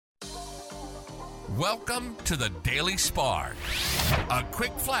Welcome to the Daily Spark. A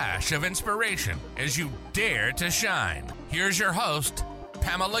quick flash of inspiration as you dare to shine. Here's your host,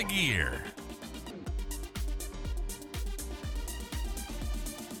 Pamela Gear.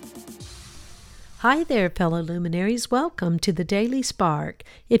 Hi there, fellow luminaries. Welcome to the Daily Spark.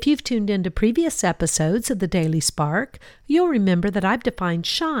 If you've tuned into previous episodes of the Daily Spark, you'll remember that I've defined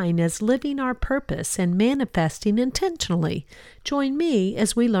shine as living our purpose and manifesting intentionally. Join me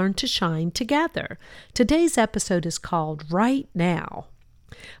as we learn to shine together. Today's episode is called Right Now.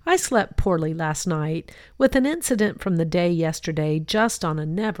 I slept poorly last night, with an incident from the day yesterday just on a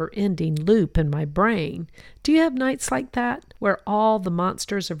never-ending loop in my brain. Do you have nights like that, where all the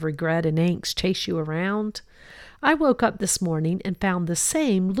monsters of regret and angst chase you around? I woke up this morning and found the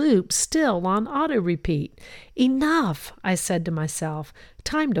same loop still on auto-repeat. Enough, I said to myself.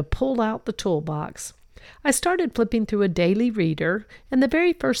 Time to pull out the toolbox. I started flipping through a daily reader, and the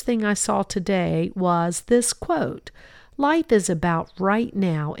very first thing I saw today was this quote: "Life is about right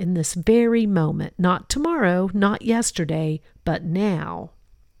now in this very moment, not tomorrow, not yesterday, but now."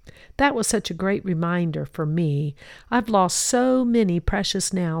 That was such a great reminder for me. I've lost so many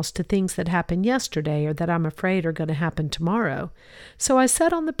precious nows to things that happened yesterday or that I'm afraid are going to happen tomorrow. So I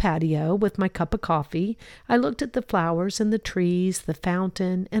sat on the patio with my cup of coffee. I looked at the flowers and the trees, the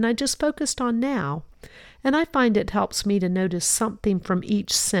fountain, and I just focused on now. And I find it helps me to notice something from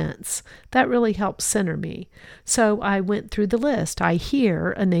each sense. That really helps center me. So I went through the list. I hear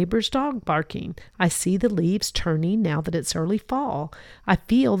a neighbor's dog barking. I see the leaves turning now that it's early fall. I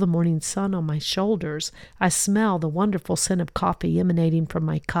feel the morning sun on my shoulders. I smell the wonderful scent of coffee emanating from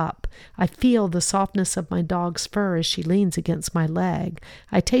my cup. I feel the softness of my dog's fur as she leans against my leg.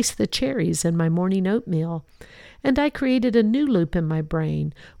 I taste the cherries in my morning oatmeal. And I created a new loop in my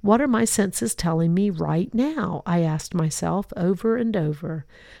brain. What are my senses telling me right now? I asked myself over and over.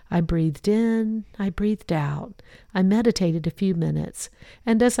 I breathed in, I breathed out. I meditated a few minutes.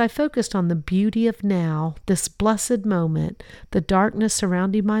 And as I focused on the beauty of now, this blessed moment, the darkness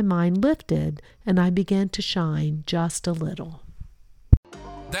surrounding my mind lifted, and I began to shine just a little.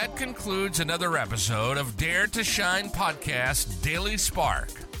 That concludes another episode of Dare to Shine Podcast Daily Spark.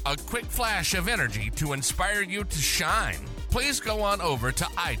 A quick flash of energy to inspire you to shine. Please go on over to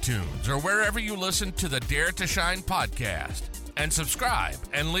iTunes or wherever you listen to the Dare to Shine podcast and subscribe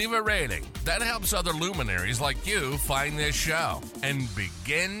and leave a rating. That helps other luminaries like you find this show and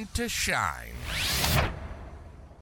begin to shine.